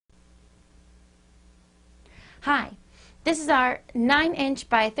Hi, this is our 9-inch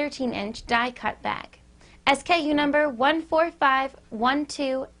by 13-inch die cut bag. SKU number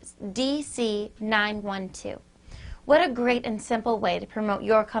 14512DC912. What a great and simple way to promote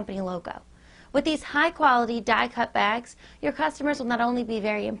your company logo. With these high-quality die cut bags, your customers will not only be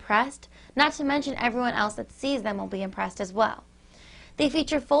very impressed, not to mention everyone else that sees them will be impressed as well. They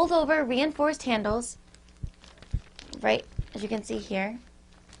feature fold-over reinforced handles, right as you can see here,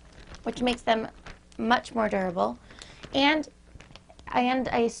 which makes them much more durable, and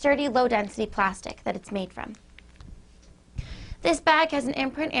a sturdy low-density plastic that it's made from. This bag has an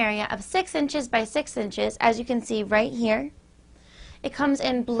imprint area of 6 inches by 6 inches, as you can see right here. It comes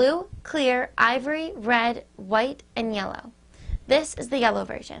in blue, clear, ivory, red, white, and yellow. This is the yellow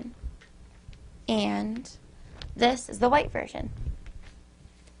version, and this is the white version.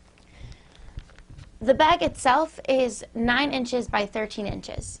 The bag itself is 9 inches by 13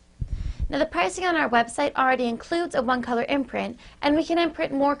 inches. Now the pricing on our website already includes a one-color imprint, and we can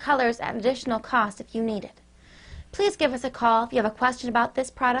imprint more colors at additional cost if you need it. Please give us a call if you have a question about this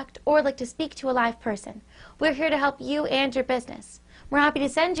product or would like to speak to a live person. We're here to help you and your business. We're happy to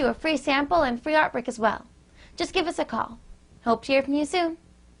send you a free sample and free artwork as well. Just give us a call. Hope to hear from you soon.